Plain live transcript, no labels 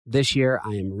This year,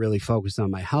 I am really focused on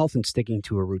my health and sticking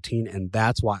to a routine, and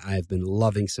that's why I've been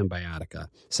loving Symbiotica.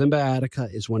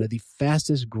 Symbiotica is one of the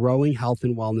fastest growing health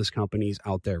and wellness companies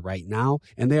out there right now,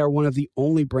 and they are one of the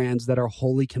only brands that are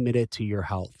wholly committed to your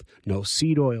health. No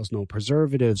seed oils, no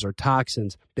preservatives or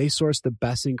toxins. They source the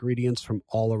best ingredients from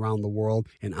all around the world,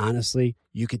 and honestly,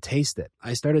 you could taste it.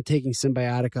 I started taking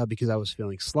Symbiotica because I was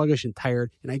feeling sluggish and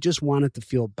tired, and I just wanted to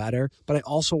feel better, but I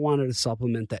also wanted a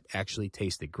supplement that actually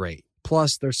tasted great.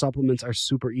 Plus, their supplements are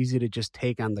super easy to just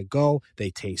take on the go. They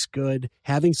taste good.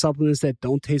 Having supplements that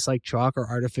don't taste like chalk or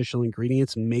artificial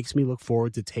ingredients makes me look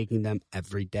forward to taking them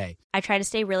every day. I try to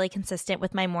stay really consistent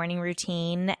with my morning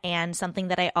routine, and something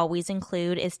that I always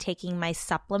include is taking my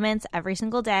supplements every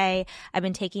single day. I've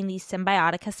been taking these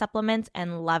Symbiotica supplements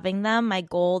and loving them. My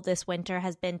goal this winter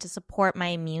has been to support my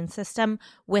immune system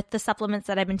with the supplements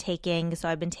that I've been taking. So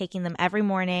I've been taking them every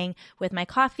morning with my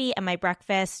coffee and my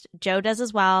breakfast. Joe does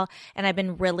as well. And I've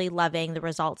been really loving the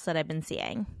results that I've been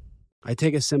seeing. I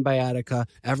take a Symbiotica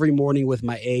every morning with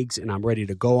my eggs and I'm ready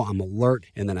to go. I'm alert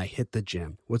and then I hit the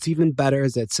gym. What's even better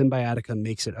is that Symbiotica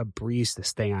makes it a breeze to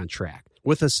stay on track.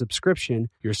 With a subscription,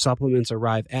 your supplements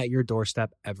arrive at your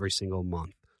doorstep every single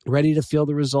month. Ready to feel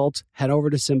the results? Head over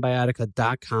to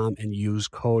Symbiotica.com and use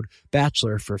code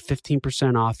Bachelor for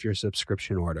 15% off your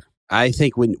subscription order. I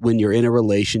think when you're in a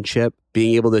relationship,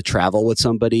 being able to travel with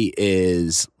somebody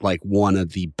is like one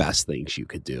of the best things you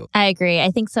could do. I agree. I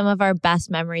think some of our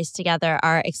best memories together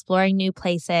are exploring new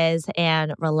places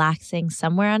and relaxing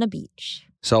somewhere on a beach.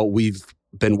 So we've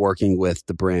been working with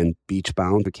the brand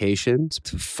Beachbound Vacations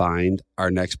to find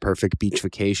our next perfect beach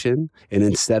vacation. And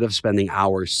instead of spending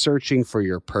hours searching for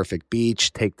your perfect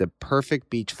beach, take the perfect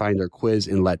beach finder quiz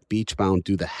and let Beachbound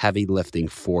do the heavy lifting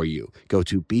for you. Go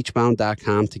to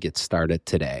beachbound.com to get started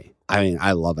today. I mean,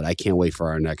 I love it. I can't wait for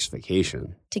our next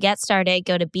vacation. To get started,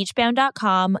 go to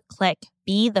beachbound.com, click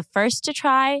Be the First to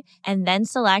Try, and then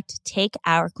select Take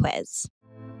Our Quiz.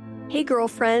 Hey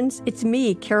girlfriends, it's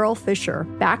me, Carol Fisher,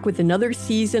 back with another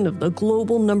season of the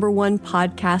global #1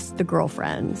 podcast, The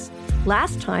Girlfriends.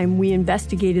 Last time, we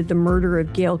investigated the murder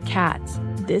of Gail Katz.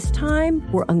 This time,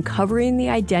 we're uncovering the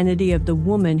identity of the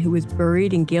woman who was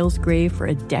buried in Gail's grave for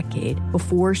a decade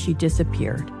before she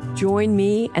disappeared. Join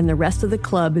me and the rest of the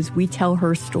club as we tell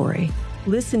her story.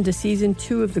 Listen to Season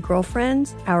 2 of The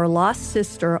Girlfriends, Our Lost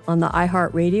Sister on the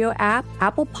iHeartRadio app,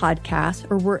 Apple Podcasts,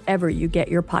 or wherever you get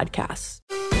your podcasts.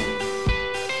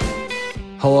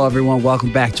 Hello, everyone.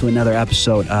 Welcome back to another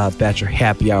episode of Bachelor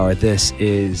Happy Hour. This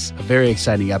is a very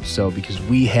exciting episode because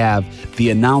we have the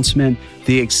announcement,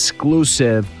 the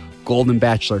exclusive Golden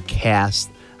Bachelor cast.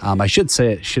 I should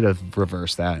have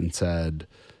reversed that and said,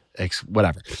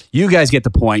 whatever. You guys get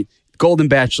the point. Golden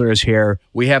Bachelor is here.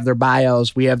 We have their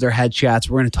bios. We have their headshots.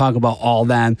 We're going to talk about all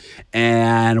them,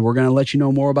 and we're going to let you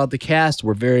know more about the cast.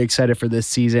 We're very excited for this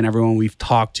season. Everyone we've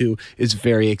talked to is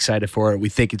very excited for it. We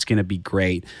think it's going to be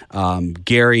great.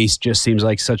 Gary just seems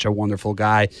like such a wonderful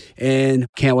guy, and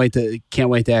can't wait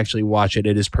to actually watch it.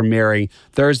 It is premiering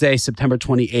Thursday, September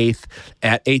 28th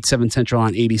at 8/7 Central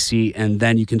on ABC, and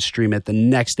then you can stream it the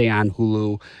next day on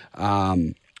Hulu.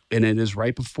 And it is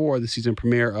right before the season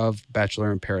premiere of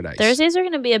Bachelor in Paradise. Thursdays are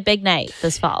going to be a big night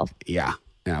this fall. Yeah,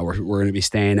 we're going to be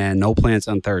staying in. No plans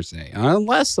on Thursday,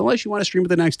 unless you want to stream it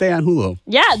the next day on Hulu.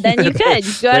 Yeah, then you could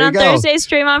go out on Thursday,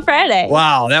 stream on Friday.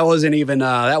 Wow, that wasn't even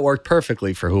that worked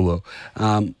perfectly for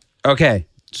Hulu. Okay,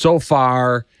 so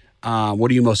far,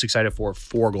 what are you most excited for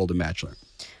Golden Bachelor?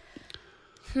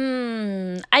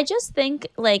 I just think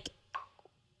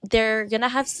they're going to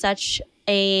have such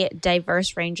a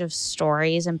diverse range of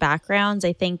stories and backgrounds.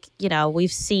 I think,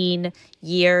 we've seen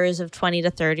years of 20 to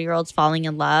 30-year-olds falling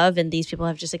in love, and these people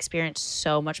have just experienced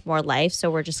so much more life. So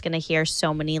we're just going to hear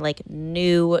so many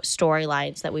new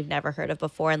storylines that we've never heard of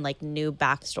before, and new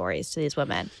backstories to these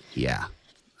women. Yeah.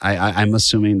 I'm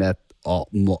assuming that all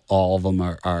of them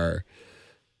are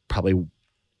probably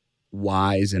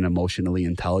wise and emotionally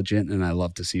intelligent, and I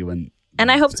love to see when... And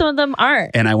I hope some of them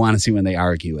aren't. And I want to see when they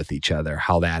argue with each other,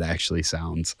 how that actually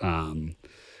sounds.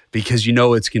 Because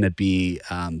it's going to be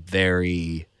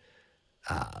very,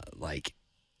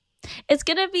 It's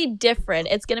going to be different.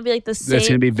 It's going to be the same. It's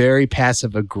going to be very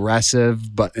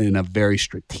passive-aggressive, but in a very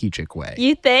strategic way.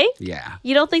 You think? Yeah.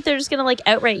 You don't think they're just going to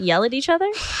outright yell at each other?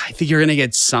 I think you're going to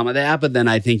get some of that, but then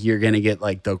I think you're going to get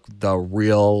the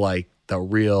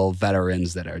real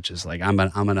veterans that are just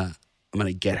I'm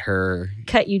gonna get her,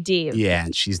 cut you deep. Yeah,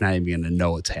 and she's not even gonna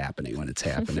know what's happening when it's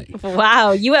happening.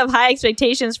 Wow, you have high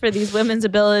expectations for these women's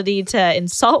ability to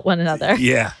insult one another.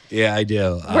 Yeah, I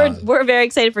do. We're very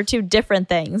excited for two different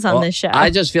things on this show. I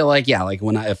just feel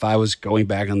if I was going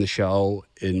back on the show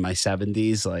in my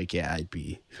 70s,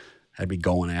 I'd I'd be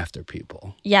going after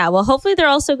people. Yeah, well, hopefully they're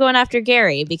also going after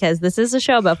Gary because this is a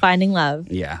show about finding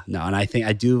love. Yeah, no, and I think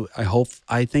it's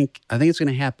going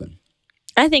to happen.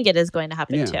 I think it is going to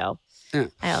happen too. Yeah.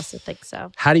 I also think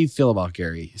so. How do you feel about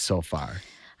Gary so far?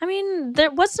 I mean,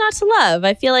 what's not to love?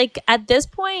 I feel like at this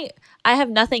point, I have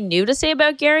nothing new to say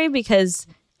about Gary because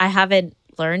I haven't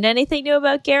learned anything new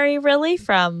about Gary really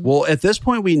from... Well, at this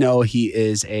point, we know he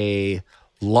is a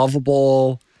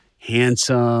lovable,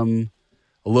 handsome,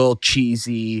 a little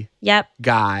cheesy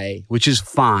guy, which is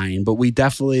fine. But we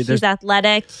definitely... He's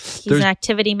athletic. He's an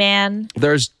activity man.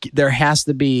 There has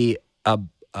to be a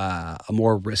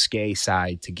more risque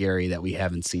side to Gary that we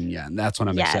haven't seen yet. And that's what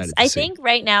I'm excited to see. I think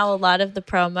right now a lot of the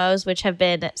promos, which have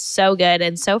been so good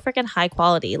and so freaking high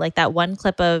quality, like that one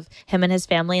clip of him and his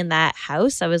family in that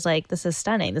house, I was like, this is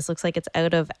stunning. This looks like it's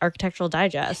out of Architectural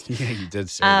Digest. Yeah, you did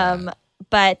say that.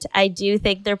 But I do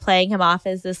think they're playing him off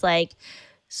as this like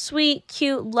sweet,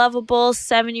 cute, lovable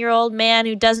 7-year-old man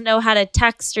who doesn't know how to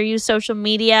text or use social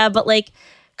media. But like,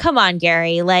 come on,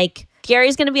 Gary, like...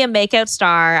 Gary's going to be a makeout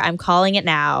star. I'm calling it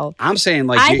now. I'm saying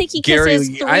like I think he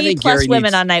kisses 3+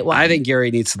 women on night one. I think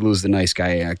Gary needs to lose the nice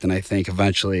guy act, and I think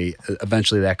eventually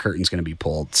that curtain's going to be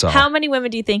pulled. So how many women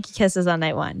do you think he kisses on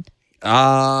night one?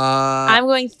 I'm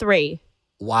going 3.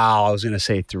 Wow, I was going to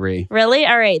say 3. Really?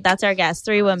 All right, that's our guess.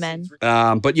 3 women.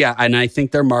 But yeah, and I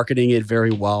think they're marketing it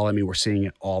very well. I mean, we're seeing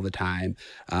it all the time.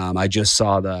 I just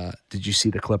saw did you see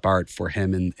the clip art for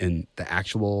him in the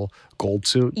actual gold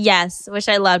suit? Yes, which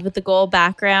I loved with the gold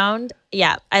background.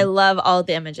 Yeah, I love all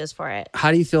the images for it.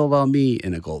 How do you feel about me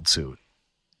in a gold suit?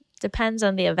 Depends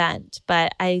on the event,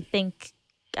 but I think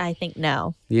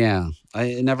no. Yeah,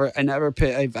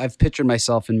 I've pictured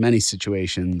myself in many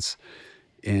situations.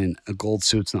 And a gold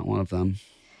suit's not one of them.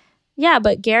 Yeah,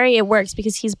 but Gary, it works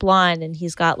because he's blonde and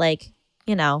he's got like,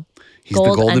 he's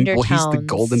gold undertones. Well, he's the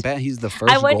golden bat. He's the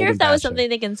first. I wonder if that bachelor. was something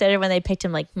they considered when they picked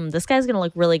him. Like, this guy's gonna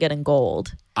look really good in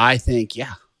gold. I think,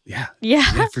 yeah,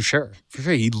 for sure.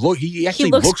 He actually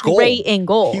looks gold. Great in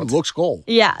gold. He looks gold.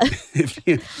 Yeah,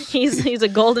 he's a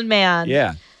golden man.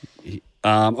 Yeah.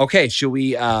 Okay, should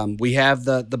we have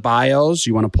the bios.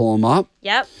 You want to pull them up?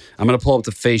 Yep. I'm going to pull up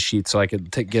the face sheet so I can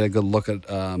get a good look at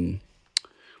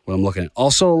what I'm looking at.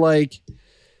 Also, like,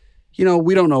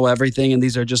 we don't know everything, and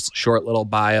these are just short little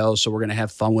bios, so we're going to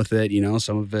have fun with it,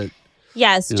 some of it.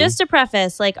 Yes, just to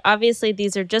preface, like, obviously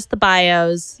these are just the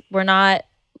bios. We're not,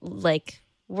 like...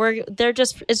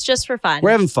 it's just for fun.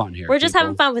 We're having fun here. We're just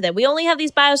having fun with it. We only have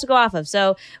these bios to go off of,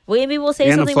 so maybe we'll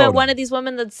say something about one of these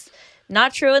women that's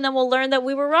not true, and then we'll learn that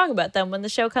we were wrong about them when the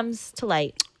show comes to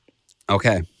light.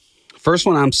 Okay. First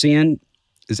one I'm seeing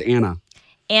is Anna.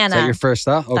 Anna. Is that your first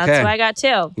up? Okay. That's what I got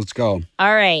too. Let's go.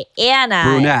 All right.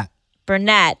 Anna.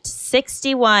 Brunette,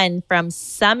 61, from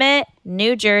Summit,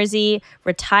 New Jersey,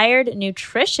 retired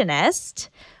nutritionist,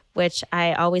 which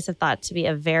I always have thought to be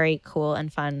a very cool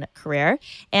and fun career.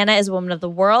 Anna is a woman of the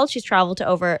world. She's traveled to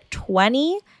over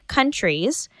 20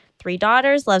 countries, 3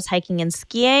 daughters, loves hiking and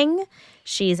skiing.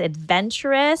 She's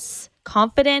adventurous,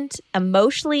 confident,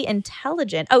 emotionally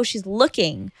intelligent. Oh, she's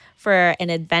looking for an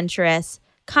adventurous,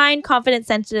 kind, confident,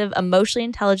 sensitive, emotionally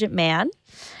intelligent man.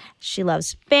 She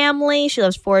loves family. She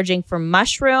loves foraging for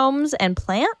mushrooms and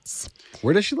plants.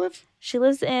 Where does she live? She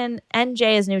lives in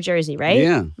NJ is New Jersey, right?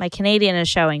 Yeah. My Canadian is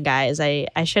showing, guys. I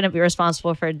shouldn't be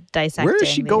responsible for dissecting. Where does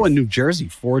she go in New Jersey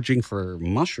foraging for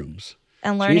mushrooms?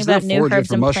 And learning about new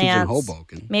herbs and plants. In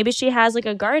Hoboken. Maybe she has like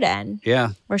a garden.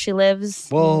 Yeah. Where she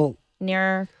lives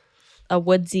near a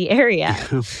woodsy area.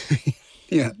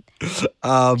 Yeah.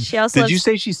 She also did you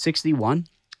say she's 61?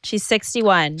 She's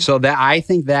 61. So I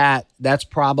think that's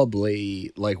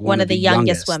probably like one of the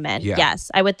youngest women. Yeah. Yes,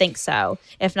 I would think so,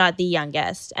 if not the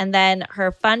youngest. And then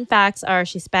her fun facts are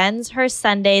she spends her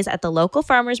Sundays at the local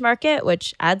farmer's market,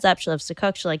 which adds up. She loves to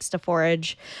cook. She likes to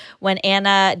forage. When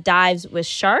Anna dives with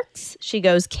sharks, she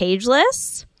goes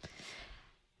cageless.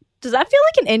 Does that feel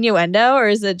like an innuendo, or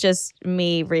is it just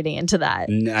me reading into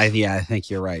that? I think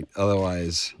you're right.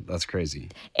 Otherwise, that's crazy.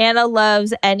 Anna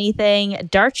loves anything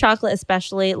dark chocolate,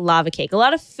 especially lava cake. A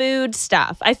lot of food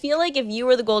stuff. I feel like if you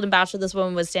were the Golden Bachelor, this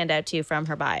woman would stand out to you from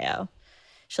her bio.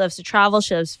 She loves to travel.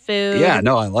 She loves food. Yeah,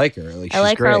 no, I like her. I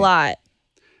like her a lot.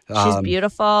 She's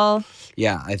beautiful.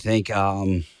 Yeah, I think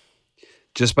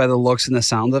just by the looks and the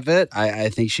sound of it, I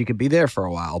think she could be there for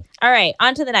a while. All right,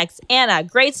 on to the next. Anna,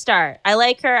 great start. I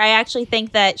like her. I actually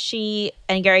think that she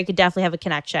and Gary could definitely have a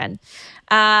connection.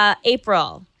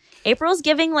 April. April's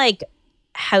giving like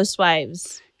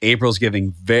housewives April's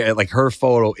giving very, like her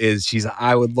photo is,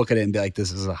 I would look at it and be like,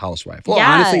 this is a housewife. Well,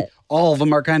 Yeah. honestly, all of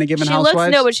them are kind of giving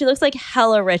housewives. But she looks like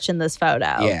hella rich in this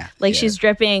photo. Yeah. Like she's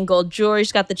dripping in gold jewelry.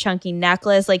 She's got the chunky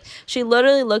necklace. Like she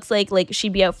literally looks like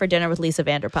she'd be out for dinner with Lisa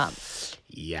Vanderpump.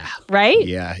 Yeah. Right?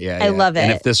 Yeah. I love it.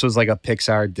 And if this was like a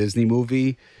Pixar Disney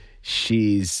movie,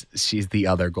 she's the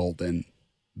other golden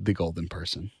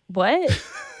person. What?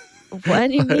 What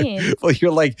do you mean? Well,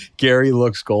 you're like, Gary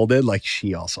looks golden. Like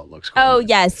she also looks golden. Oh,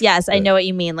 yes. I know what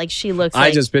you mean. Like she looks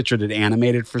like... I just pictured it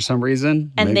animated for some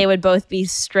reason. And they would both be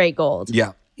straight gold.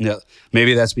 Yeah.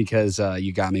 Maybe that's because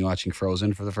you got me watching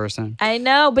Frozen for the first time. I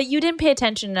know, but you didn't pay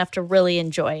attention enough to really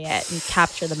enjoy it and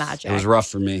capture the magic. It was rough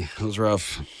for me. It was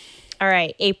rough. All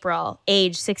right. April,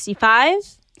 age 65.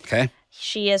 Okay.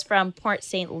 She is from Port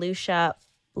St. Lucie.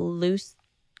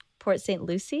 I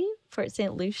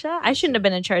shouldn't have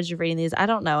been in charge of reading these. I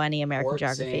don't know any American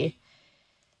geography.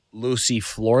 Lucie,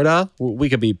 Florida. We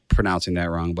could be pronouncing that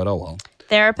wrong, but oh well.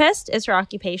 Therapist is her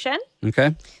occupation.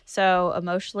 Okay. So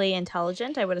emotionally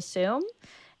intelligent, I would assume.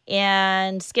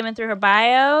 And skimming through her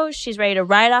bio, she's ready to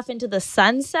ride off into the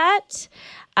sunset.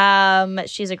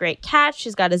 She's a great catch.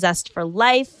 She's got a zest for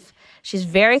life. She's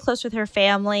very close with her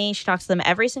family. She talks to them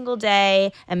every single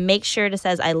day and makes sure to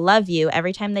says, I love you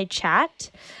every time they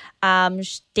chat.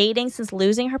 Dating since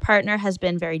losing her partner has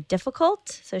been very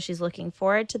difficult, so she's looking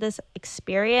forward to this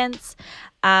experience.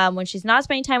 When she's not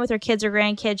spending time with her kids or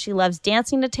grandkids, she loves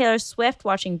dancing to Taylor Swift,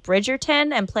 watching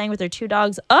Bridgerton, and playing with her 2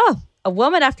 dogs. Oh, a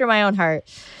woman after my own heart.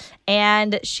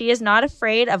 And she is not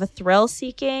afraid of a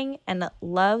thrill-seeking and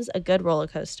loves a good roller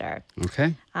coaster.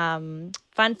 Okay.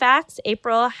 Fun facts,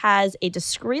 April has a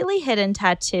discreetly hidden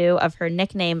tattoo of her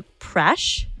nickname,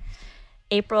 Presh.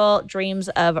 April dreams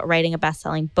of writing a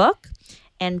best-selling book,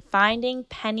 and finding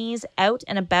pennies out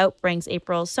and about brings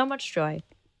April so much joy.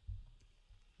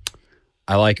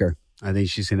 I like her. I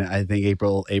think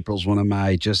April's one of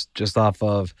my, just off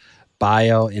of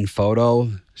bio and photo,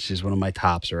 she's one of my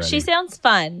tops already. She sounds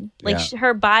fun. Like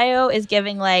her bio is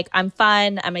giving like, I'm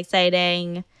fun, I'm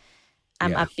exciting,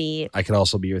 I'm upbeat. I could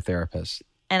also be your therapist.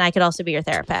 And I could also be your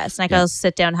therapist. And I could also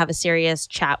sit down and have a serious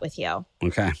chat with you.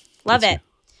 Okay. Love it.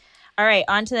 All right,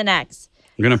 on to the next.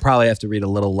 I'm going to probably have to read a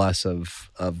little less of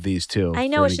these too. I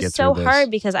know, it's just so hard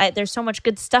because there's so much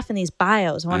good stuff in these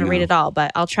bios. I want to read it all,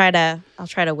 but I'll try to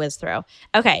whiz through.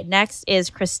 Okay, next is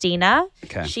Christina.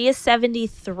 Okay. She is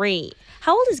 73.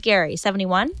 How old is Gary?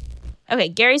 71? Okay,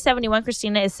 Gary's 71.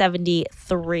 Christina is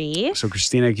 73. So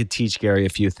Christina could teach Gary a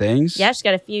few things. Yeah, she's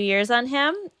got a few years on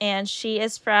him, and she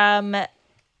is from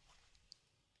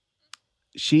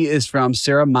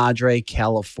Sierra Madre,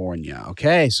 California.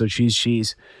 Okay, so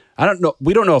she's I don't know.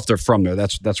 We don't know if they're from there.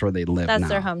 That's where they live. That's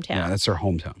their hometown. Yeah, that's their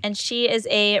hometown. And she is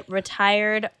a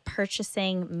retired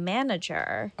purchasing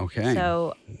manager. Okay.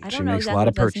 So I don't know exactly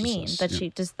what that means.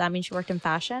 Does that mean she worked in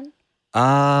fashion?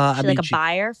 A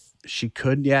buyer? She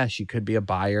could be a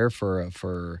buyer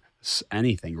for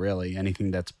anything really,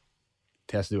 anything that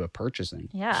has to do with purchasing.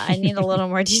 Yeah, I need a little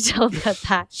more detail about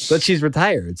that. But she's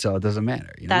retired, so it doesn't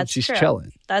matter. She's true.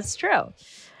 Chilling. That's true.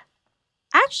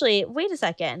 Actually, wait a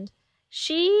second.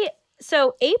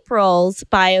 So April's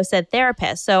bio said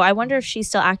therapist. So I wonder if she's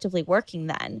still actively working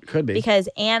then. Could be. Because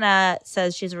Anna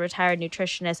says she's a retired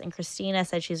nutritionist and Christina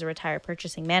said she's a retired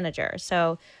purchasing manager.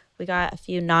 So we got a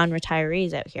few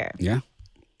non-retirees out here. Yeah.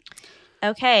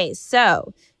 Okay,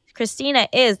 so Christina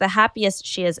is the happiest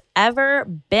she has ever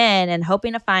been and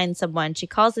hoping to find someone. She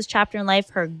calls this chapter in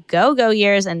life her go-go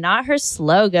years and not her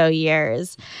slow-go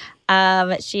years.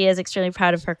 She is extremely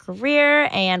proud of her career,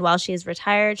 and while she is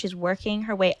retired, she's working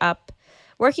her way up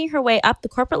the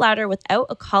corporate ladder without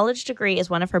a college degree is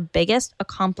one of her biggest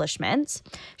accomplishments.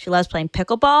 She loves playing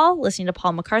pickleball, listening to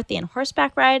Paul McCartney, and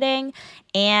horseback riding,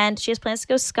 and she has plans to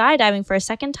go skydiving for a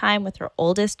second time with her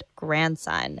oldest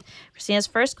grandson. Christina's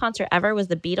first concert ever was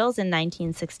the Beatles in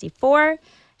 1964.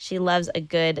 She loves a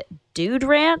good dude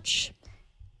ranch.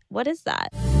 What is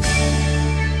that?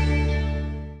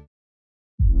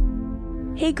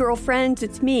 Hey girlfriends,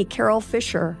 it's me, Carol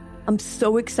Fisher. I'm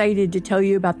so excited to tell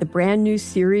you about the brand new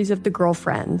series of The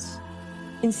Girlfriends.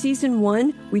 In season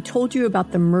 1, we told you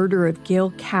about the murder of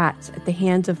Gail Katz at the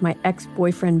hands of my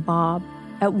ex-boyfriend Bob.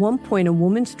 At one point, a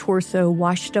woman's torso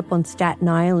washed up on Staten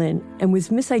Island and was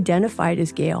misidentified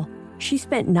as Gail. She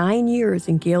spent 9 years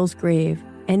in Gail's grave,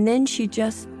 and then she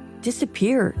just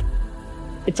disappeared.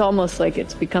 It's almost like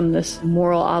it's become this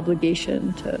moral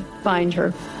obligation to find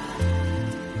her.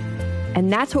 And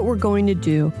that's what we're going to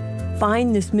do.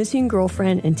 Find this missing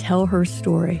girlfriend and tell her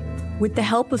story. With the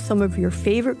help of some of your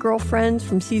favorite girlfriends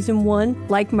from season 1,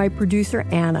 like my producer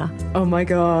Anna. Oh my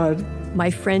God.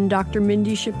 My friend Dr.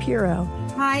 Mindy Shapiro.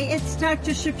 Hi, it's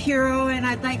Dr. Shapiro, and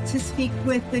I'd like to speak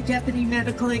with the deputy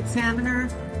medical examiner.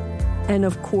 And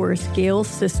of course, Gail's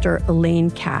sister,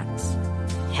 Elaine Katz.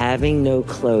 Having no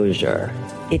closure,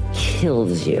 it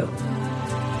kills you.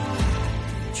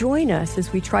 Join us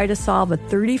as we try to solve a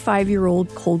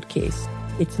 35-year-old cold case.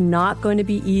 It's not going to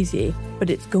be easy,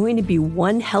 but it's going to be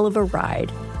one hell of a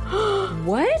ride.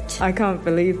 What? I can't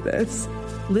believe this.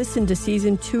 Listen to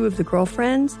Season 2 of The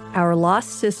Girlfriends, Our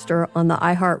Lost Sister on the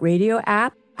iHeartRadio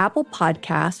app, Apple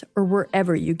Podcasts, or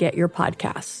wherever you get your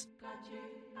podcasts.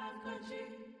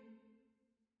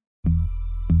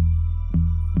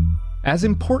 As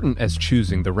important as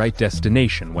choosing the right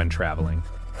destination when traveling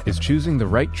is choosing the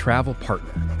right travel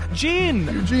partner.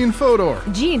 Eugene Fodor.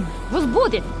 Gene, was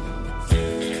будет?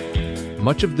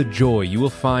 Much of the joy you will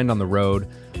find on the road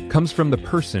comes from the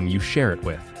person you share it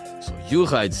with. So you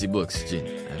write the books, Gene,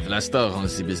 and Vlasta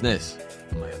runs the business.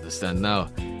 I understand now.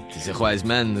 It is a wise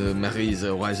man who marries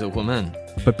a wiser woman.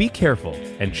 But be careful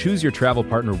and choose your travel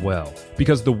partner well,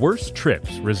 because the worst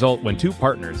trips result when two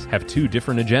partners have two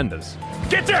different agendas.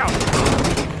 Get down!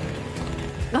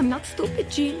 I'm not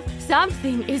stupid, Gene.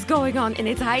 Something is going on, and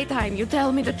it's high time you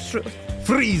tell me the truth.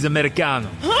 Freeze, Americano.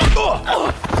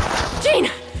 Gene,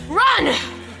 run!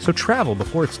 So travel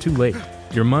before it's too late.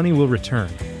 Your money will return,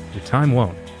 your time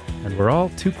won't, and we're all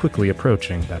too quickly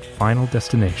approaching that final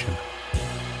destination.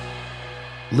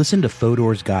 Listen to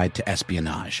Fodor's Guide to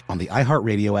Espionage on the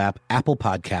iHeartRadio app, Apple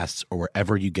Podcasts, or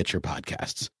wherever you get your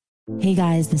podcasts. Hey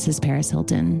guys, this is Paris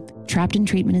Hilton. Trapped in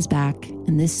Treatment is back,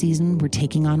 and this season we're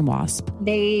taking on WASP.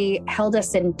 They held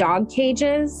us in dog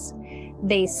cages.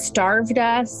 They starved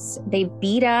us. They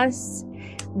beat us.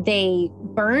 They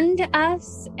burned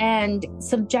us and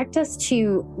subject us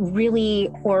to really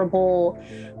horrible,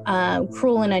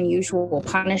 cruel and unusual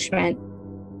punishment.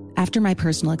 After my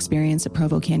personal experience at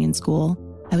Provo Canyon School,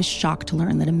 I was shocked to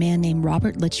learn that a man named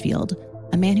Robert Litchfield,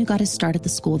 a man who got his start at the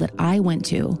school that I went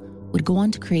to, would go on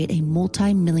to create a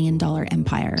multi-million-dollar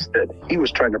empire. He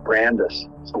was trying to brand us,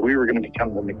 so we were going to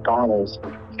become the McDonald's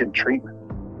of kid treatment.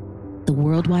 The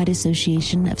Worldwide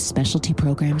Association of Specialty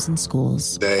Programs in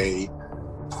Schools. They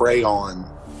prey on,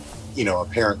 a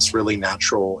parent's really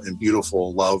natural and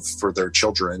beautiful love for their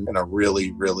children in a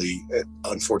really, really,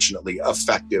 unfortunately,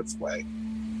 effective way.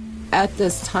 At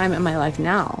this time in my life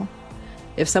now,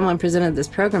 if someone presented this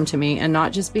program to me, and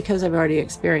not just because I've already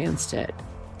experienced it,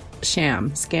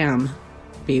 sham, scam,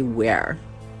 beware.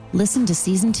 Listen to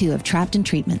Season 2 of Trapped in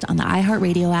Treatment on the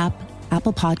iHeartRadio app,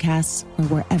 Apple Podcasts, or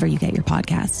wherever you get your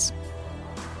podcasts.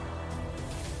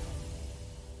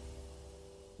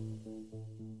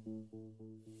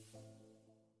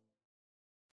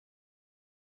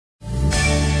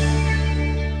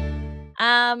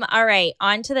 All right,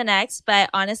 on to the next. But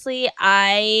honestly,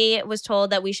 I was told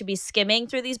that we should be skimming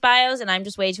through these bios, and I'm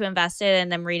just way too invested,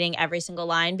 and I'm reading every single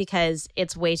line because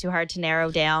it's way too hard to narrow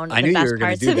down the best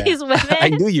parts of these women. I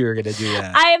knew you were going to do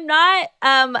that. I am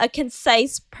not a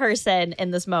concise person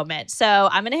in this moment. So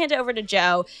I'm going to hand it over to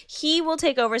Joe. He will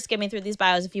take over skimming through these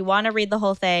bios. If you want to read the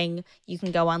whole thing, you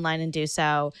can go online and do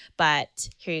so. But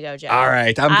here you go, Joe. All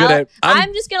right.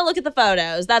 I'm just going to look at the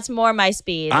photos. That's more my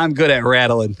speed. I'm good at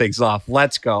rattling things off.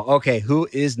 Let's go. Okay, who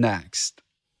is next?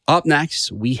 Up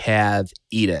next, we have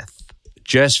Edith.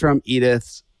 Just from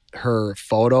Edith, her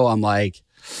photo, I'm like,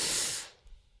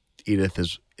 Edith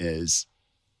is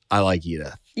I like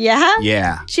Edith. Yeah?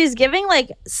 Yeah. She's giving like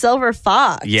silver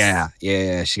fox. Yeah.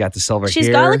 She got the silver hair. She's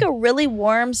got like a really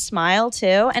warm smile too.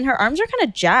 And her arms are kind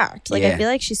of jacked. Like I feel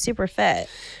like she's super fit.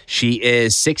 She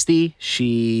is 60.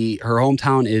 Her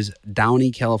hometown is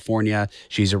Downey, California.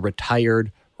 She's a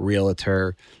retired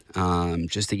realtor.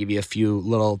 Just to give you a few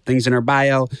little things in her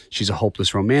bio, she's a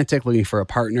hopeless romantic looking for a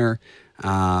partner.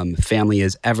 Family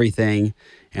is everything.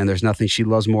 And there's nothing she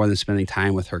loves more than spending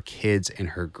time with her kids and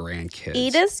her grandkids.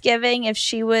 Edith's giving, if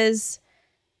she was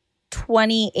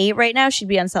 28 right now, she'd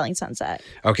be on Selling Sunset.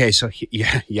 Okay, so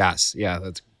yes,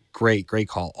 that's great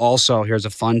call. Also, here's a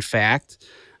fun fact,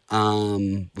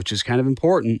 which is kind of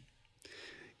important.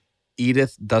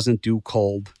 Edith doesn't do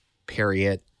cold,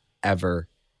 period, ever,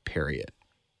 period.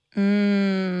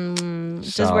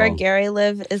 Does where Gary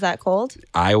live, is that cold?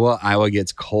 Iowa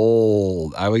gets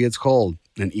cold.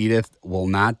 And Edith will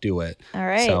not do it. All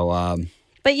right. So,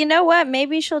 but you know what?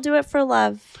 Maybe she'll do it for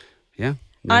love. Yeah.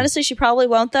 Honestly, she probably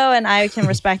won't though, and I can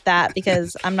respect that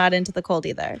because I'm not into the cold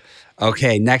either.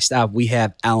 Okay, next up we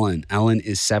have Ellen. Ellen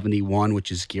is 71,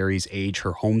 which is Gary's age.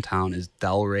 Her hometown is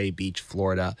Delray Beach,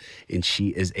 Florida, and she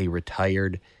is a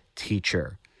retired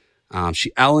teacher.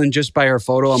 Ellen, just by her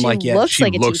photo,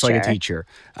 she looks like a teacher.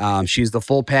 She's the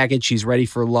full package. She's ready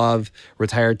for love.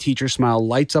 Retired teacher smile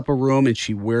lights up a room, and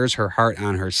she wears her heart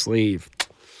on her sleeve.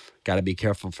 got to be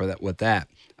careful for that with that.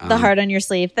 The heart on your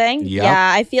sleeve thing? Yep.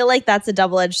 Yeah, I feel like that's a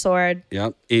double-edged sword.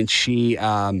 Yep. And she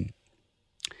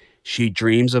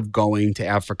dreams of going to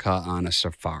Africa on a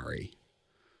safari.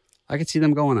 I could see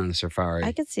them going on a safari.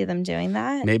 I could see them doing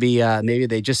that. Maybe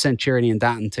they just sent Charity and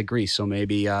Dotton to Greece. So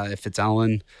maybe if it's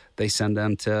Ellen, they send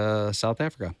them to South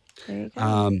Africa. There you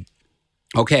go.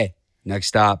 Okay,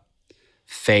 next up,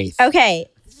 Faith. Okay,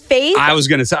 Faith. I was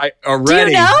going to say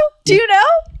already. Do you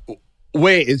know?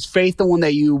 Wait, is Faith the one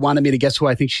that you wanted me to guess who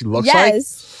I think she looks like?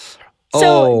 Yes.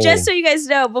 So just so you guys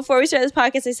know, before we started this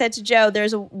podcast, I said to Joe,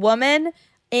 there's a woman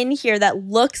in here that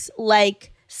looks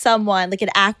like someone, like an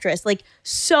actress, like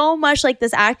so much like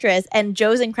this actress. And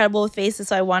Joe's incredible with faces,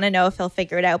 so I want to know if he'll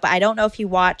figure it out. But I don't know if he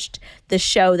watched the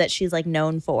show that she's like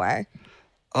known for.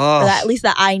 Or that, at least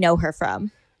that I know her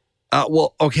from.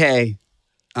 Well, okay.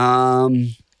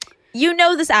 You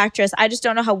know this actress. I just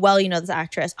don't know how well you know this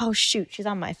actress. Oh, shoot. She's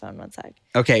on my phone. One sec.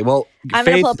 Okay, well, I'm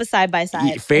going to pull up a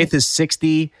side-by-side. Faith is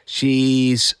 60.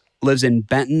 She's lives in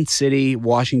Benton City,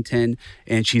 Washington,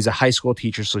 and she's a high school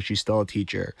teacher, so she's still a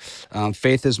teacher.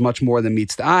 Faith is much more than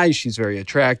meets the eye. She's very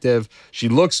attractive.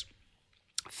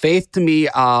 Faith to me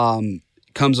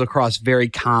comes across very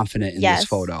confident in this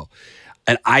photo.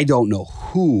 And I don't know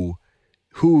who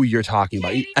you're talking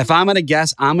about. If I'm going to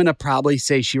guess, I'm going to probably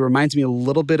say she reminds me a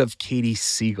little bit of Katie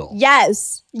Siegel.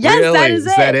 Yes. Really? That is it.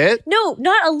 Is that it? No,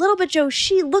 not a little bit, Joe.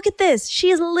 Look at this. She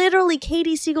is literally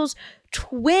Katie Siegel's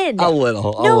twin. A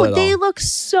little. They look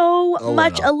so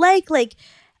much alike. Like,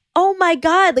 oh my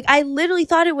God. Like, I literally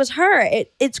thought it was her.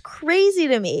 It's crazy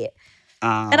to me.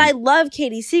 And I love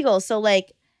Katie Siegel. So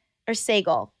like, or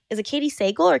Sagal. Is it Katie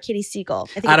Sagal or Katie Siegel?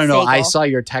 I don't know. Sagal. I saw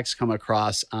your text come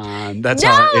across on. That's so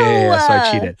I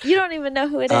cheated. You don't even know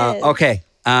who it is. Okay.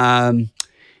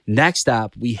 Next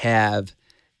up, we have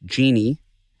Jeannie.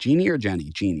 Jeannie or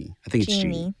Jenny? Jeannie. I think it's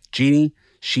Jeannie. Jeannie.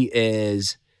 She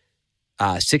is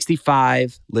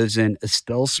 65, lives in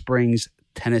Estill Springs,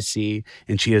 Tennessee,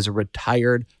 and she is a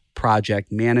retired project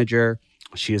manager.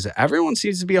 Everyone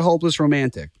seems to be a hopeless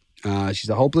romantic. She's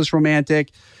a hopeless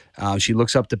romantic. She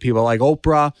looks up to people like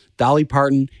Oprah, Dolly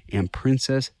Parton, and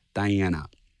Princess Diana.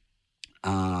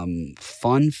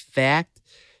 Fun fact,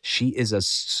 she is a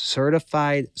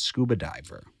certified scuba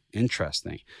diver.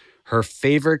 Interesting. Her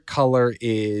favorite color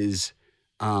is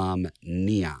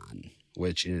neon,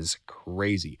 which is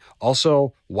crazy.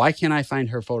 Also, why can't I find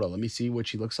her photo? Let me see what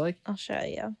she looks like. I'll show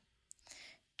you.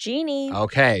 Jeannie.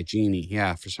 Okay, Jeannie.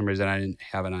 Yeah, for some reason I didn't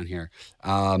have it on here.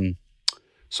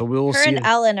 So we'll see. Her and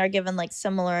Ellen are given like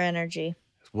similar energy.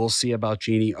 We'll see about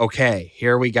Jeannie. Okay,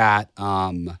 here we got,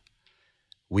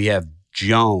 we have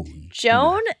Joan.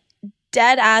 Joan,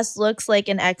 dead ass, looks like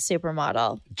an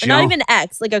ex-supermodel. Not even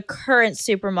ex, like a current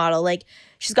supermodel. Like,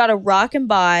 she's got a rockin'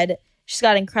 bod. She's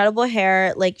got incredible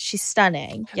hair. Like, she's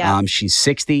stunning. Yeah. She's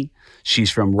 60.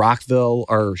 She's from Rockville,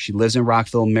 or she lives in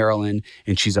Rockville, Maryland,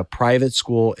 and she's a private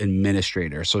school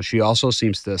administrator. So she also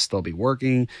seems to still be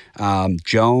working.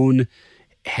 Joan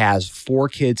has 4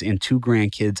 kids and 2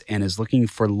 grandkids and is looking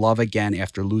for love again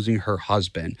after losing her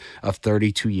husband of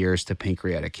 32 years to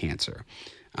pancreatic cancer.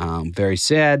 Very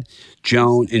sad.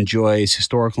 Joan enjoys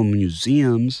historical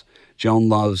museums. Joan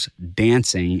loves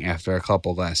dancing after a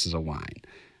couple glasses of wine.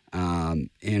 And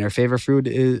her favorite food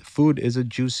is a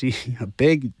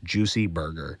big juicy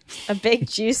burger. A big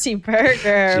juicy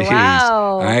burger. Jeez.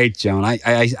 Wow. All right, Joan.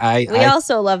 We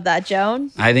also love that, Joan.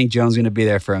 I think Joan's going to be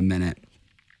there for a minute.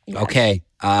 Yes. Okay.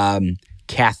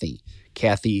 Kathy.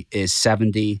 Kathy is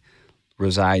 70,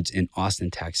 resides in Austin,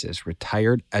 Texas,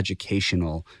 retired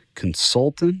educational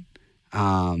consultant.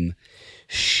 Let's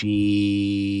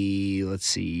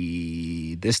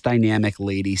see, this dynamic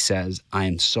lady says, I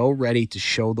am so ready to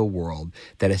show the world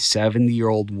that a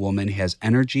 70-year-old woman has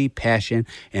energy, passion,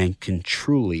 and can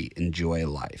truly enjoy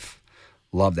life.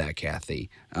 Love that,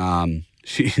 Kathy.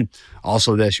 She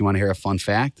also this, you want to hear a fun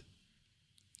fact?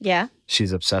 Yeah.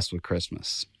 She's obsessed with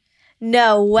Christmas.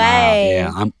 No way.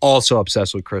 Yeah, I'm also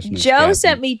obsessed with Christmas. Joe Kathy.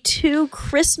 sent me 2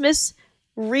 Christmas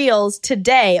reels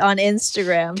today on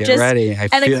Instagram. Get ready. A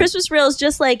Christmas reel is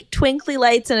just like twinkly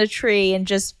lights in a tree and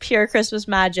just pure Christmas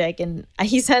magic. And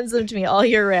he sends them to me all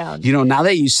year round. You know, now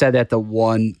that you said that, the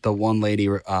one lady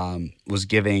was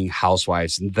giving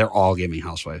housewives. They're all giving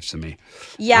housewives to me.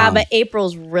 Yeah, but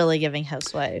April's really giving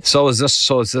housewives. So is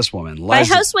this woman. By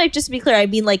housewife, just to be clear, I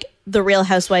mean like the Real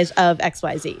Housewives of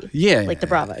XYZ. Yeah, like the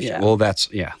Bravo show. Well,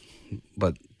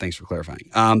 but thanks for clarifying.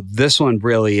 This one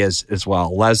really is as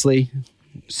well. Leslie,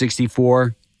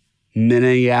 64,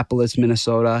 Minneapolis,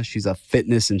 Minnesota. She's a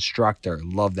fitness instructor.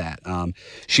 Love that.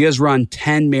 She has run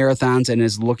 10 marathons and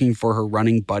is looking for her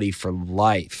running buddy for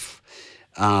life.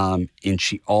 And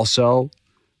she also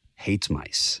hates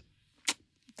mice.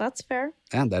 That's fair.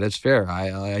 Yeah, that is fair.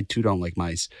 I too don't like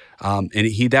mice. And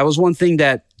that was one thing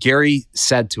that Gary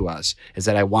said to us, is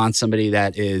that I want somebody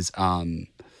that is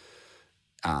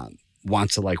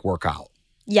wants to like work out.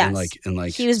 Yes.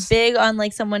 And he was big on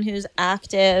like someone who's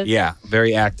active. Yeah,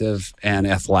 very active and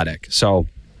athletic. So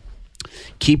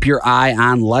keep your eye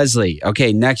on Leslie.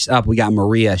 Okay, next up we got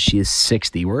Maria. She is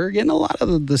 60. We're getting a lot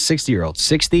of the 60-year-olds.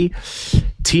 60,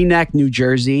 Teaneck, New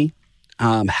Jersey.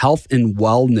 Health and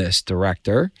wellness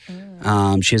director.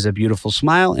 She has a beautiful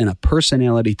smile and a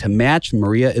personality to match.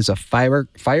 Maria is a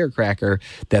firecracker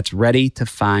that's ready to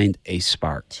find a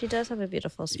spark. She does have a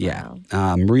beautiful smile.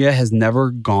 Yeah. Maria has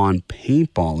never gone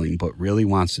paintballing, but really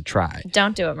wants to try.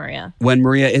 Don't do it, Maria. When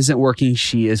Maria isn't working,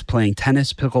 she is playing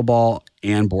tennis, pickleball,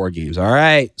 and board games. All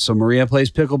right. So Maria plays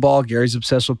pickleball. Gary's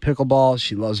obsessed with pickleball.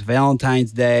 She loves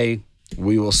Valentine's Day.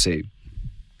 We will see.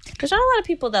 There's not a lot of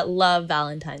people that love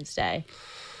Valentine's Day.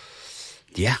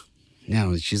 Yeah.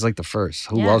 No, she's like the first.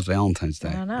 Who loves Valentine's Day?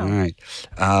 I don't know. All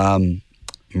right.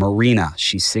 Marina,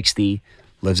 she's 60,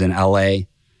 lives in LA.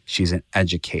 She's an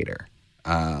educator.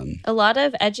 A lot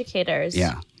of educators.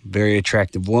 Yeah. Very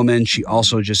attractive woman. She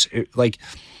also just, like,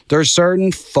 there's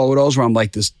certain photos where I'm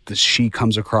like, this she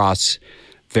comes across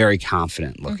very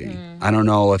confident looking. Mm-hmm. I don't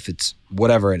know if it's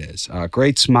whatever it is.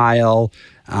 Great smile.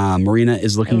 Marina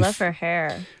is looking. I love her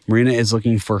hair. Marina is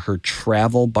looking for her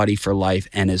travel buddy for life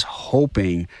and is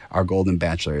hoping our Golden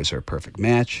Bachelor is her perfect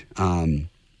match.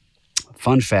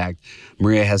 Fun fact: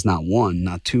 Maria has not one,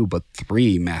 not two, but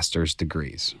 3 master's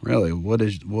degrees. Really? What?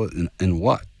 In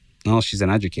what? No, she's an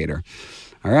educator.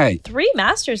 All right. 3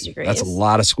 master's degrees. That's a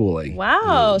lot of schooling.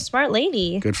 Wow, smart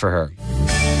lady. Good for her.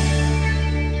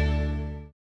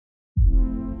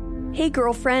 Hey,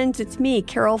 girlfriends, it's me,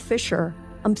 Carol Fisher.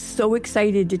 I'm so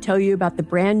excited to tell you about the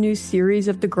brand new series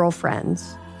of The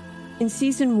Girlfriends. In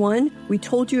season 1, we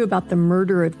told you about the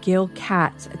murder of Gail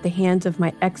Katz at the hands of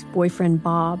my ex-boyfriend,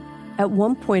 Bob. At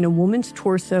one point, a woman's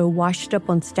torso washed up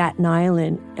on Staten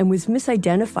Island and was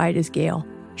misidentified as Gail.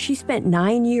 She spent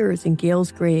 9 years in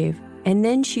Gail's grave, and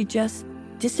then she just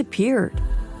disappeared.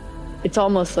 It's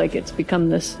almost like it's become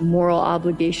this moral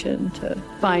obligation to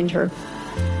find her.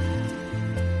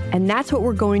 And that's what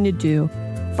we're going to do.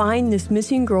 Find this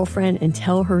missing girlfriend and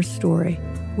tell her story.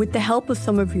 With the help of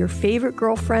some of your favorite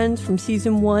girlfriends from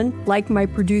season 1, like my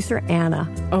producer,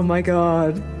 Anna. Oh my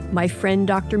God. My friend,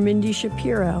 Dr. Mindy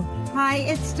Shapiro. Hi,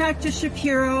 it's Dr.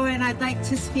 Shapiro, and I'd like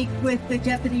to speak with the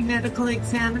deputy medical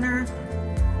examiner.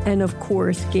 And of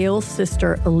course, Gail's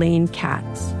sister, Elaine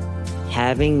Katz.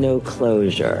 Having no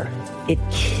closure, it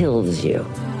kills you.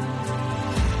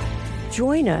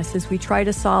 Join us as we try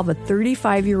to solve a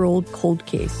 35-year-old cold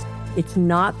case. It's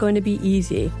not going to be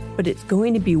easy, but it's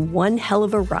going to be one hell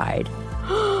of a ride.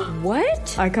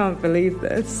 What? I can't believe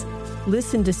this.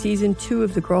 Listen to season 2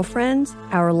 of The Girlfriends,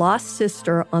 Our Lost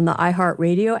Sister on the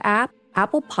iHeartRadio app,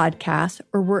 Apple Podcasts,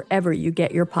 or wherever you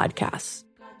get your podcasts.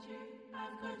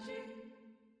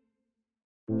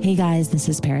 Hey guys, this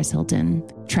is Paris Hilton.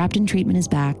 Trapped in Treatment is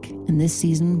back, and this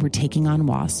season we're taking on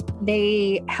WASP.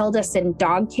 They held us in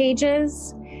dog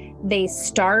cages. They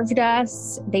starved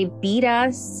us. They beat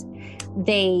us.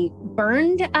 They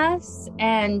burned us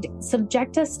and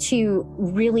subject us to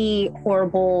really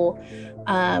horrible,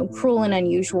 cruel and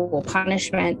unusual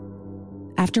punishment.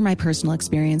 After my personal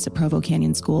experience at Provo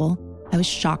Canyon School, I was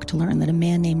shocked to learn that a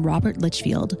man named Robert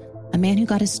Litchfield, a man who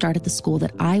got his start at the school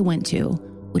that I went to,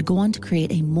 would go on to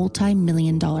create a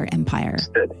multi-million-dollar empire.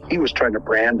 He was trying to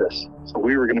brand us, so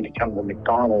we were going to become the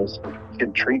McDonald's of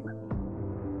kid treatment.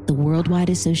 The Worldwide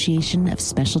Association of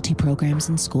Specialty Programs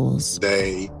in Schools.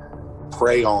 They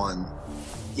prey on,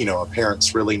 a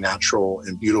parent's really natural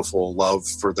and beautiful love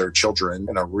for their children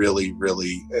in a really,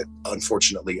 really,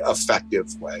 unfortunately,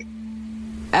 effective way.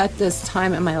 At this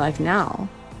time in my life now,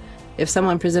 if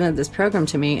someone presented this program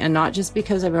to me, and not just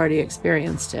because I've already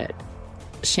experienced it,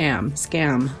 sham,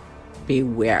 scam,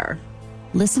 beware.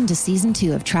 Listen to season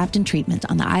 2 of Trapped in Treatment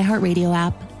on the iHeartRadio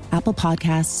app, Apple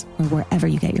Podcasts, or wherever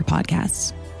you get your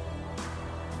podcasts.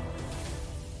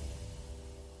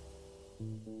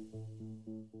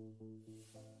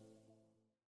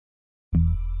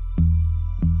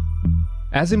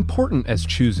 As important as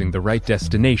choosing the right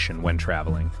destination when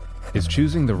traveling is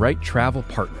choosing the right travel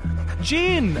partner.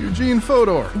 Gene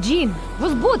Fodor. Gene,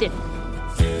 возбудит.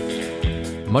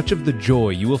 Much of the joy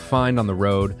you will find on the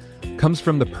road comes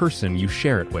from the person you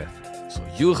share it with. So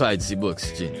you write the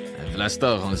books, Gene, and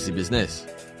Vlastar runs the business.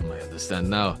 I understand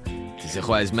now. It is a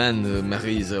wise man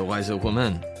marries a wiser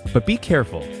woman. But be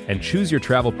careful and choose your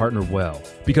travel partner well,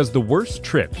 because the worst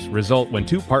trips result when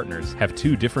 2 partners have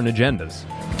 2 different agendas.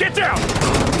 Get down!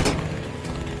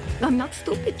 I'm not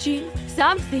stupid, Jean.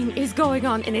 Something is going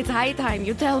on, and it's high time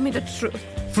you tell me the truth.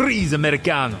 Freeze,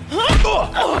 Americano!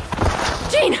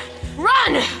 Jean,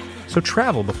 run! So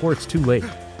travel before it's too late.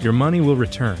 Your money will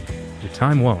return, your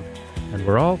time won't, and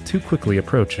we're all too quickly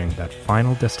approaching that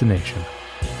final destination.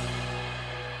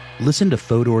 Listen to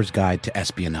Fodor's Guide to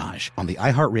Espionage on the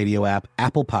iHeartRadio app,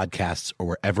 Apple Podcasts, or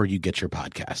wherever you get your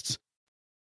podcasts.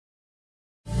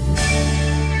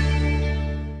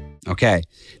 Okay,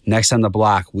 next on the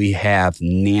block, we have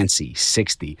Nancy,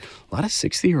 60. A lot of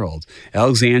 60-year-olds.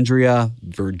 Alexandria,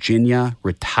 Virginia,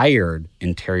 retired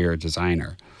interior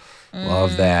designer.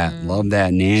 Love that. Love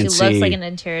that, Nancy. She looks like an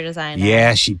interior designer.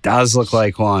 Yeah, she does look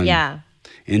like one. Yeah.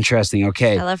 Interesting.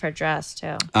 Okay. I love her dress,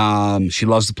 too. She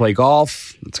loves to play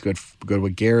golf. That's good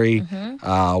with Gary.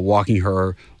 Walking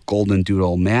her Golden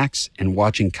Doodle Max and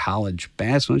watching college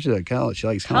basketball. She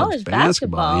likes college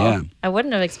basketball. Yeah. I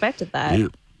wouldn't have expected that. Yeah.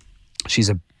 She's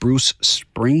a Bruce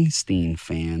Springsteen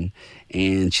fan,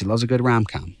 and she loves a good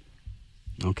rom-com.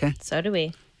 Okay. So do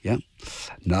we. Yeah.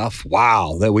 Enough.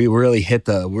 Wow. That we really hit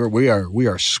we are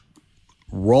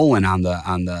rolling on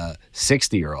the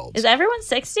 60-year-olds. Is everyone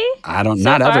 60?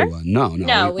 Not everyone.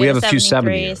 No. We have a few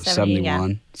 70, 71,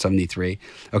 yeah. 73.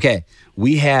 Okay.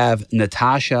 We have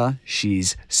Natasha.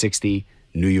 She's 60,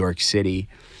 New York City.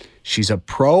 She's a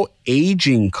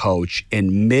pro-aging coach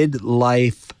and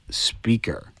midlife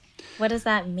speaker. What does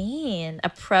that mean? A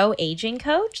pro-aging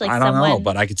coach? I don't know,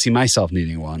 but I could see myself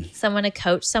needing one. Someone to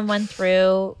coach someone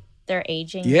through their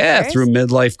aging years? Through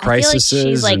midlife crises. I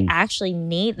feel like she's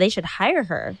actually they should hire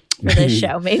her for this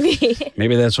show, maybe.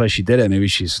 Maybe that's why she did it. Maybe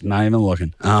she's not even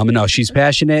looking. No, she's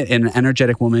passionate and an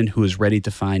energetic woman who is ready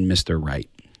to find Mr. Right.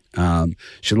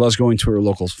 She loves going to her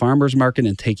local farmer's market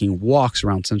and taking walks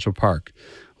around Central Park.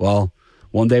 Well,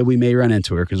 one day we may run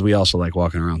into her because we also like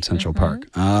walking around Central Park.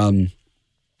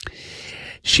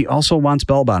 She also wants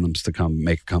bell bottoms to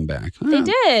make a comeback. They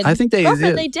did. I think they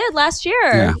did. They did last year.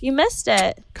 Yeah. You missed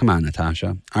it. Come on,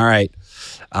 Natasha. All right.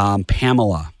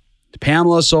 Pamela.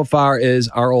 Pamela so far is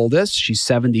our oldest. She's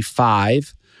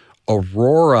 75.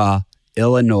 Aurora,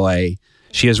 Illinois.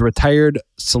 She is a retired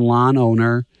salon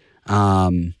owner.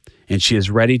 And she is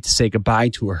ready to say goodbye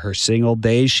to her single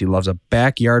days. She loves a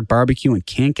backyard barbecue and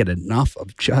can't get enough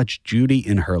of Judge Judy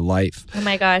in her life. Oh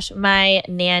my gosh. My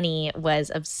nanny was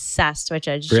obsessed with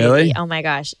Judge Really? Judy. Oh my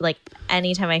gosh. Like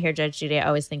anytime I hear Judge Judy, I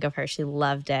always think of her. She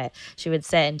loved it. She would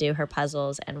sit and do her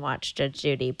puzzles and watch Judge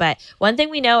Judy. But one thing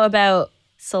we know about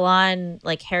salon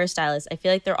hairstylists, I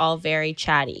feel like they're all very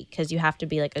chatty because you have to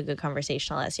be like a good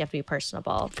conversationalist. You have to be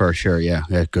personable. For sure. Yeah.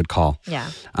 Good call. Yeah.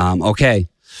 Okay.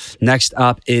 Next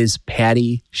up is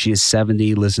Patty. She is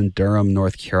 70, lives in Durham,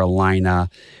 North Carolina.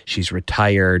 She's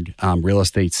retired, real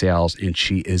estate sales, and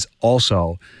she is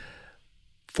also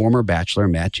former Bachelor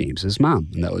Matt James's mom.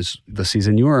 And that was the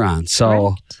season you were on.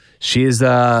 So she's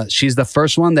the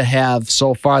first one to have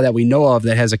so far that we know of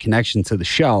that has a connection to the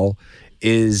show.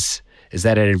 Is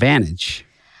that an advantage?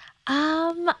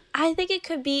 I think it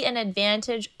could be an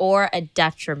advantage or a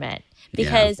detriment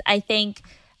because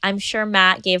I'm sure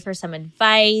Matt gave her some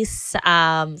advice.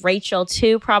 Rachel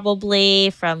too,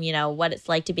 probably, from, what it's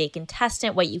like to be a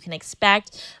contestant, what you can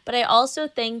expect. But I also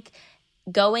think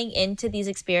going into these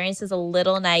experiences a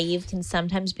little naive can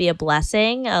sometimes be a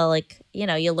blessing.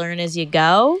 You learn as you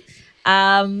go.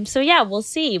 So yeah, we'll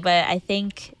see. But I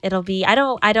think it'll be, I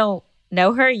don't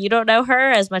know her. You don't know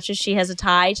her as much as she has a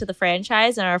tie to the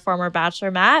franchise and our former Bachelor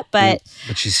Matt, but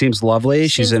she seems lovely.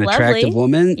 She's an lovely. attractive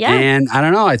woman, and I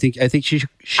don't know. I think she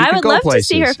I could would go love places.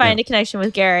 to see her find a connection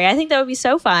with Gary. I think that would be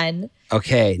so fun.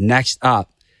 Okay, next up,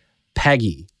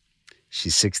 Peggy.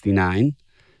 She's 69.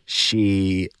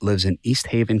 She lives in East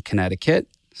Haven, Connecticut.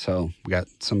 So we got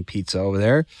some pizza over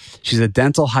there. She's a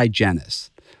dental hygienist.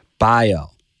 Bio.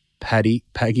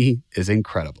 Peggy is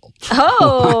incredible.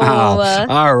 Oh. Wow.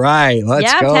 All right,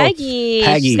 let's go. Peggy.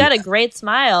 She's got a great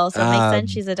smile, so it makes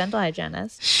sense she's a dental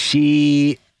hygienist.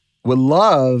 She would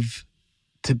love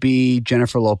to be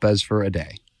Jennifer Lopez for a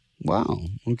day. Wow,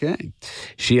 okay.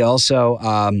 She also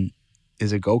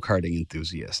is a go-karting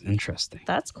enthusiast. Interesting.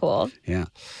 That's cool. Yeah.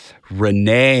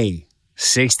 Renee,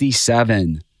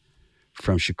 67.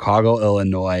 From Chicago,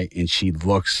 Illinois, and she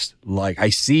looks like I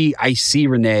see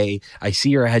Renee. I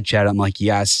see her headshot. I'm like,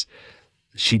 yes,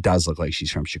 she does look like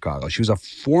she's from Chicago. She was a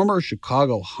former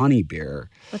Chicago Honey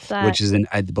Bear, what's that? Which is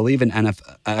I believe an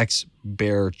NFX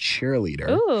Bear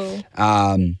cheerleader. Ooh.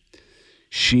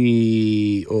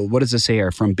 What does it say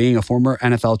here? From being a former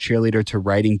NFL cheerleader to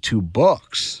writing 2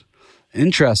 books.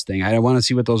 Interesting. I want to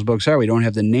see what those books are. We don't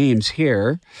have the names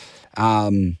here.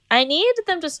 I need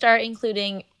them to start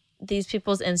including these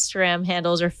people's Instagram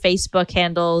handles or Facebook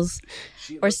handles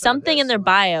or something in their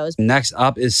bios. Next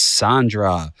up is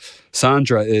Sandra.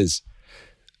 Sandra is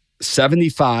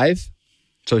 75.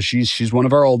 So she's one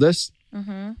of our oldest.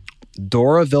 Mm-hmm.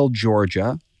 Doraville,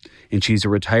 Georgia. And she's a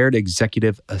retired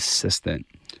executive assistant.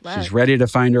 Love. She's ready to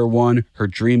find her one. Her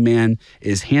dream man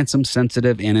is handsome,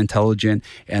 sensitive, and intelligent.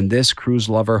 And this cruise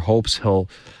lover hopes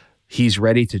he's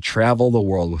ready to travel the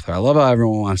world with her. I love how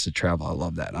everyone wants to travel. I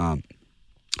love that.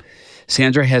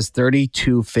 Sandra has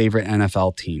 32 favorite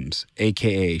NFL teams,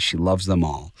 a.k.a. she loves them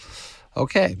all.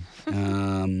 Okay.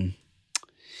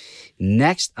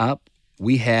 Next up,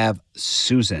 we have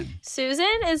Susan. Susan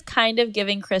is kind of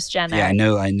giving Kris Jenner. Yeah,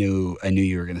 I knew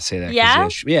you were going to say that. Yeah?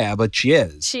 Yeah, but she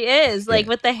is. She is. Like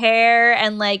with the hair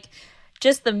and like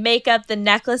just the makeup, the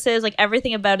necklaces, like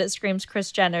everything about it screams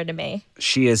Kris Jenner to me.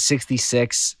 She is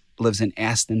 66, lives in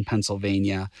Aston,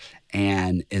 Pennsylvania,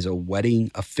 and is a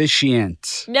wedding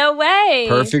officiant. No way.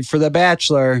 Perfect for The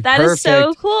Bachelor. That Perfect. is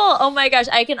so cool. Oh my gosh.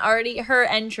 I can already, her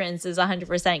entrance is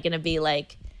 100% going to be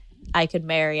like, I could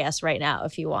marry us right now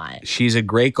if you want. She's a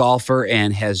great golfer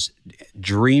and has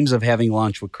dreams of having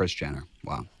lunch with Kris Jenner.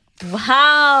 Wow.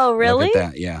 Wow, really? Look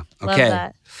at that, yeah. Love Okay.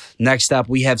 that. Next up,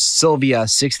 we have Sylvia,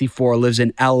 64, lives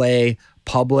in LA,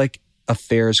 public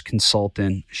affairs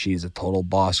consultant. She's a total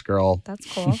boss girl.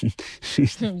 That's cool.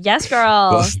 Yes,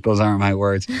 girl. Those aren't my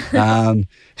words.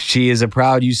 She is a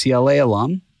proud UCLA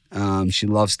alum. She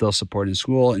loves still supporting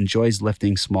school, enjoys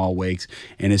lifting small weights,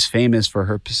 and is famous for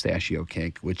her pistachio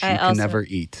cake, which you can never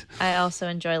eat. I also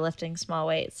enjoy lifting small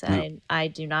weights. Yep. I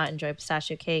do not enjoy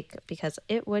pistachio cake because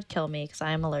it would kill me because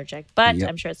I am allergic, but Yep.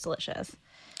 I'm sure it's delicious.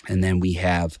 And then we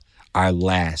have our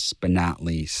last but not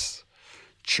least,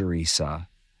 Teresa,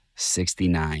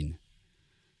 69,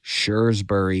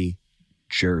 Shrewsbury,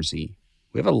 Jersey.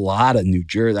 We have a lot of New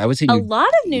Jersey. I would say a lot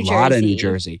of New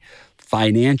Jersey.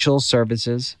 Financial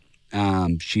services.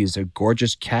 She is a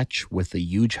gorgeous catch with a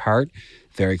huge heart,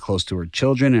 very close to her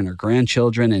children and her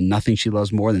grandchildren, and nothing she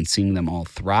loves more than seeing them all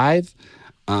thrive.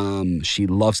 She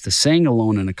loves to sing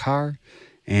alone in a car,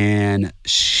 and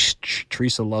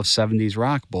Teresa loves 70s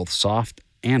rock, both soft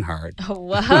and hard.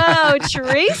 Whoa,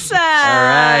 Teresa. All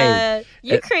right.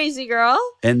 You crazy girl.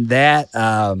 And that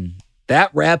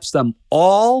wraps them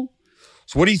all.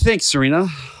 So what do you think, Serena?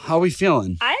 How are we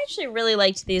feeling? I actually really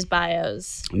liked these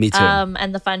bios. Me too.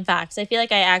 And the fun facts. I feel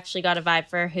like I actually got a vibe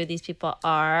for who these people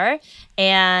are.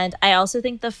 And I also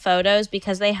think the photos,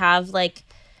 because they have like,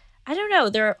 I don't know,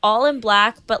 they're all in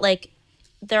black, but like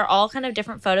they're all kind of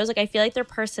different photos. Like I feel like their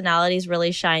personalities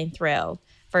really shine through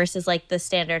versus like the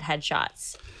standard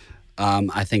headshots.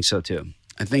 I think so too.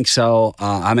 I think so.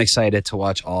 I'm excited to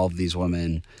watch all of these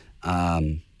women.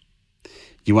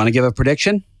 You want to give a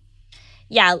prediction?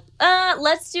 Yeah,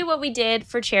 let's do what we did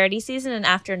for charity season, and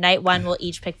after night one, we'll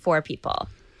each pick 4 people.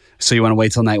 So you want to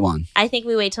wait till night one? I think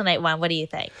we wait till night one. What do you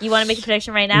think? You want to make a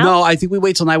prediction right now? No, I think we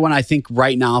wait till night one. I think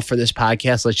right now for this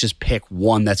podcast, let's just pick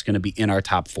one that's going to be in our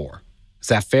top 4. Is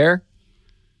that fair?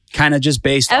 Kind of just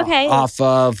based off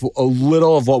of a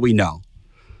little of what we know.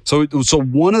 So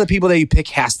one of the people that you pick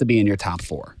has to be in your top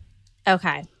 4.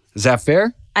 Okay. Is that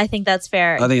fair? I think that's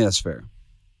fair. I think that's fair.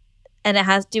 And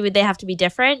would they have to be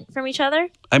different from each other?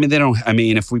 I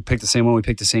mean, if we pick the same one, we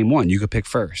pick the same one. You could pick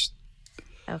first.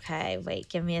 Okay, wait,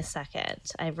 give me a second.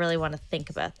 I really want to think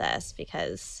about this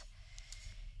because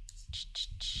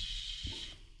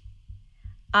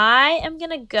I am going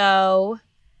to go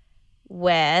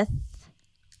with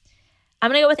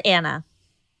Anna.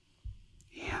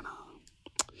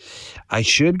 I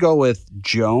should go with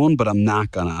Joan, but I'm not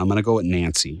gonna. I'm gonna go with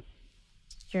Nancy.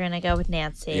 You're going to go with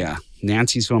Nancy. Yeah,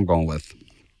 Nancy's who I'm going with.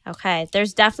 Okay. There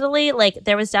was definitely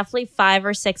 5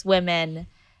 or 6 women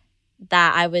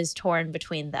that I was torn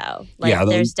between though.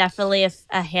 There's definitely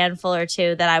a handful or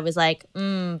 2 that I was like,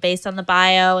 based on the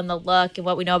bio and the look and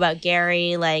what we know about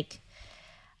Gary, like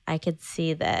I could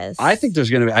see this. I think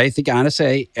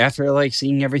honestly, after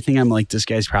seeing everything, I'm like, this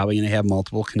guy's probably going to have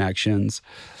multiple connections.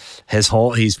 He's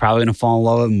probably going to fall in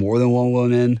love with more than one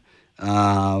woman.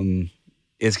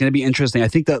 It's going to be interesting. I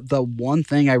think that the one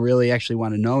thing I really actually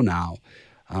want to know now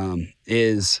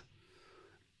is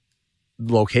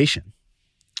location.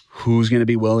 Who's going to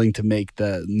be willing to make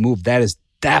the move? That is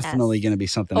definitely going to be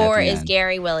something. Or is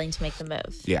Gary willing to make the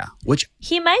move? Yeah, which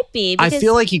he might be. I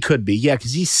feel like he could be. Yeah,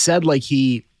 because he said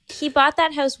he bought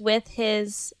that house with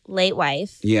his late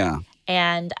wife. Yeah.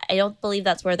 And I don't believe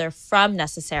that's where they're from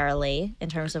necessarily in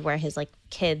terms of where his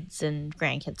kids and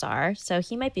grandkids are. So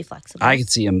he might be flexible. I could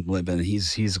see him living.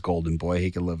 He's a golden boy.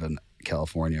 He could live in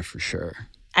California for sure.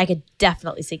 I could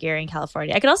definitely see Gary in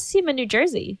California. I could also see him in New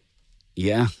Jersey.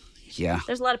 Yeah. Yeah.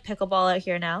 There's a lot of pickleball out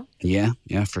here now. Yeah,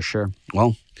 for sure.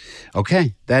 Well,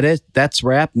 okay, that's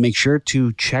wrap. Make sure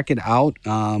to check it out.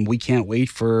 We can't wait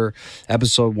for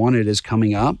episode 1. It is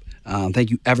coming up. Thank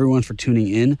you, everyone, for tuning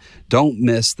in. Don't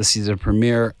miss the season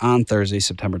premiere on Thursday,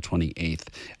 September 28th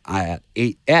at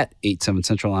 8/7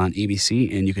 Central on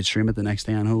ABC, and you can stream it the next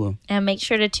day on Hulu. And make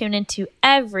sure to tune into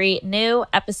every new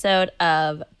episode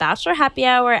of Bachelor Happy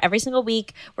Hour every single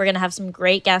week. We're going to have some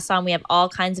great guests on. We have all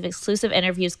kinds of exclusive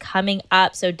interviews coming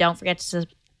up, so don't forget to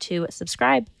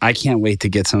subscribe. I can't wait to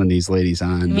get some of these ladies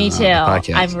on. Me too. The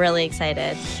podcast. I'm really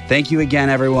excited. Thank you again,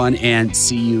 everyone, and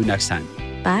see you next time.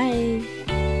 Bye.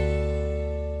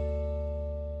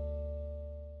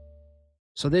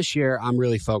 So this year, I'm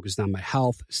really focused on my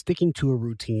health, sticking to a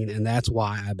routine, and that's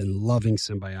why I've been loving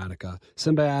Symbiotica.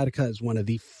 Symbiotica is one of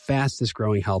the fastest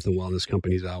growing health and wellness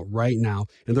companies out right now,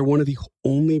 and they're one of the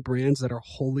only brands that are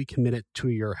wholly committed to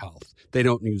your health. They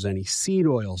don't use any seed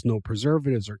oils, no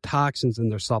preservatives or toxins in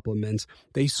their supplements.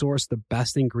 They source the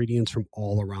best ingredients from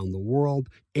all around the world,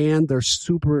 and they're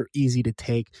super easy to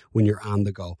take when you're on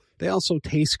the go. They also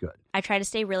taste good. I try to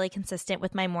stay really consistent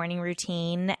with my morning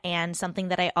routine, and something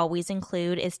that I always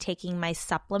include is taking my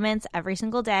supplements every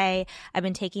single day. I've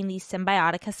been taking these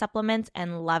Symbiotica supplements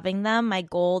and loving them. My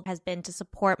goal has been to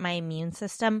support my immune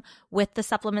system with the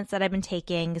supplements that I've been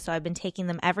taking. So I've been taking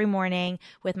them every morning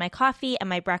with my coffee and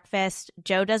my breakfast.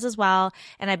 Joe does as well,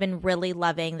 and I've been really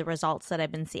loving the results that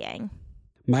I've been seeing.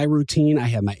 My routine, I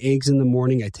have my eggs in the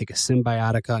morning, I take a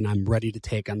Symbiotica, and I'm ready to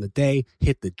take on the day,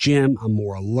 hit the gym, I'm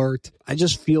more alert. I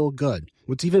just feel good.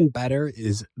 What's even better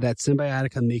is that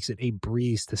Symbiotica makes it a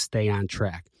breeze to stay on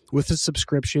track. With a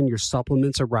subscription, your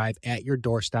supplements arrive at your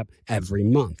doorstep every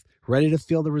month. Ready to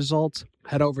feel the results?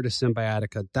 Head over to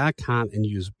Symbiotica.com and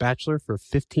use Bachelor for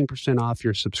 15% off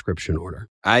your subscription order.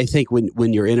 I think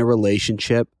when you're in a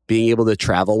relationship, being able to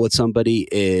travel with somebody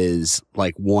is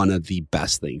like one of the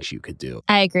best things you could do.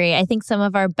 I agree. I think some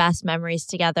of our best memories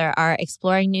together are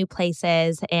exploring new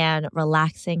places and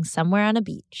relaxing somewhere on a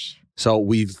beach. So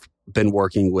we've been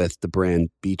working with the brand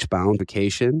Beachbound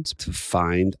Vacations to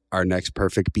find our next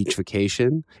perfect beach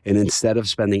vacation. And instead of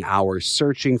spending hours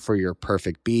searching for your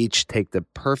perfect beach, take the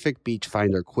perfect beach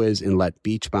finder quiz and let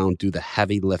Beachbound do the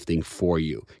heavy lifting for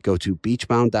you. Go to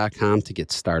beachbound.com to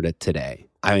get started today.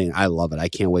 I mean, I love it. I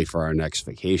can't wait for our next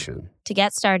vacation. To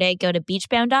get started, go to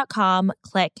beachbound.com,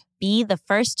 click Be the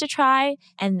First to Try,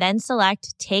 and then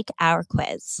select Take Our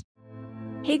Quiz.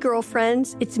 Hey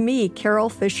girlfriends, it's me, Carol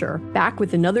Fisher, back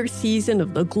with another season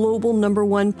of the global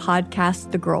 #1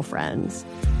 podcast, The Girlfriends.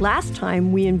 Last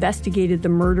time, we investigated the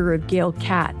murder of Gail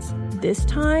Katz. This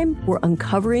time, we're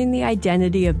uncovering the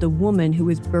identity of the woman who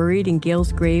was buried in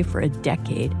Gail's grave for a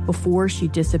decade before she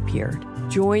disappeared.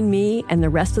 Join me and the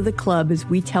rest of the club as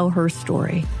we tell her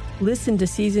story. Listen to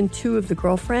Season 2 of The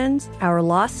Girlfriends, Our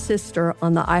Lost Sister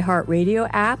on the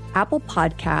iHeartRadio app, Apple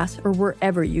Podcasts, or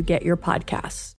wherever you get your podcasts.